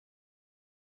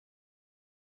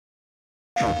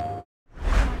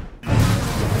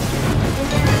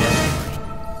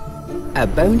A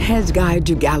Bonehead's Guide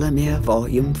to Gallowmere,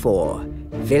 Volume 4,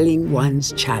 Filling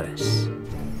One's Chalice.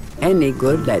 Any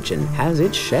good legend has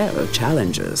its share of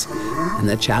challenges, and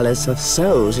the Chalice of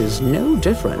Souls is no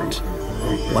different.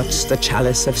 What's the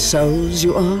Chalice of Souls,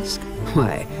 you ask?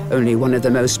 Why, only one of the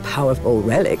most powerful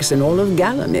relics in all of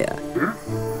Gallowmere.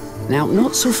 Now,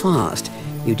 not so fast.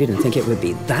 You didn't think it would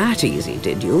be that easy,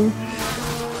 did you?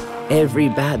 Every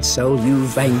bad soul you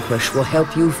vanquish will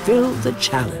help you fill the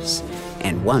chalice,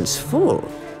 and once full,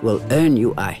 will earn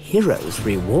you a hero's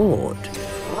reward.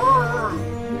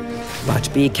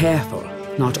 But be careful,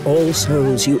 not all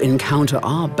souls you encounter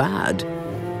are bad.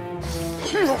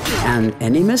 And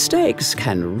any mistakes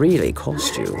can really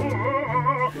cost you.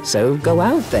 So go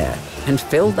out there and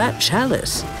fill that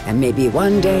chalice, and maybe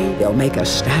one day they'll make a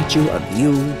statue of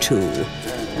you too.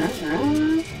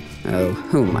 Oh,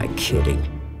 who am I kidding?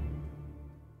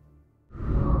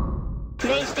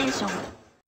 PlayStation